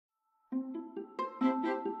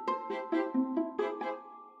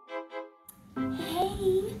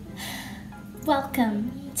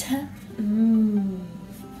Welcome to Mmmmm.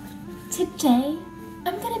 Today,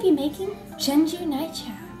 I'm going to be making Jeonju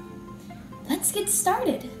Naicha. Let's get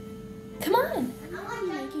started. Come on. I'm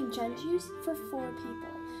making Jeonjus for 4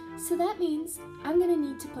 people. So that means I'm going to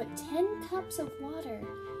need to put 10 cups of water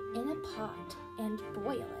in a pot and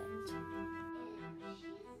boil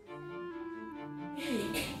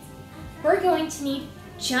it. We're going to need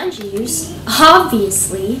Jeonjus,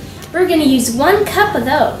 obviously. We're going to use 1 cup of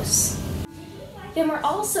those. Then we're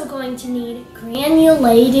also going to need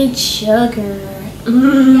granulated sugar.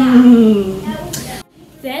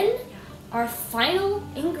 Then our final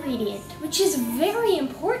ingredient, which is very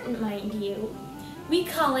important, mind you. We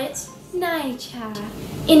call it Naicha.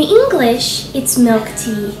 In English, it's milk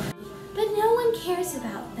tea, but no one cares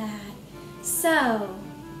about that. So,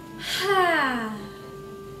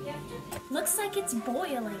 looks like it's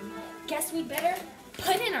boiling. Guess we better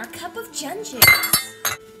put in our cup of Jeonjus.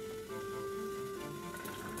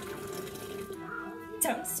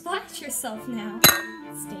 Don't splash yourself now.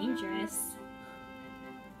 It's dangerous.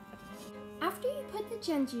 After you put the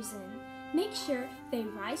Jeonjus in, make sure they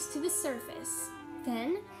rise to the surface.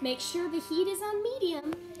 Then, make sure the heat is on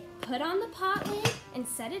medium. Put on the pot lid and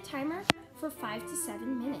set a timer for 5 to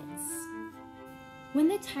 7 minutes. When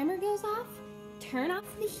the timer goes off, turn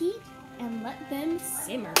off the heat and let them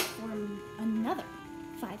simmer for another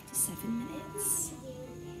 5 to 7 minutes.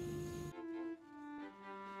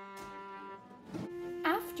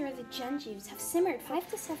 After the Jeonjus have simmered 5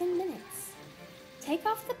 to 7 minutes, take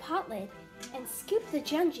off the pot lid and scoop the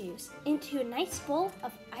Jeonjus into a nice bowl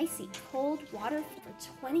of icy cold water for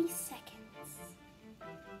 20 seconds.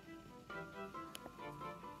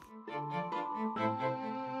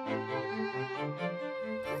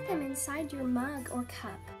 Put them inside your mug or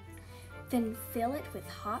cup. Then fill it with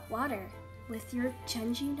hot water with your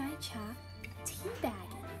Jeonju Naicha tea bag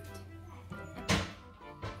in it.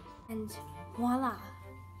 And voila!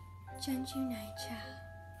 Jeonju Naicha.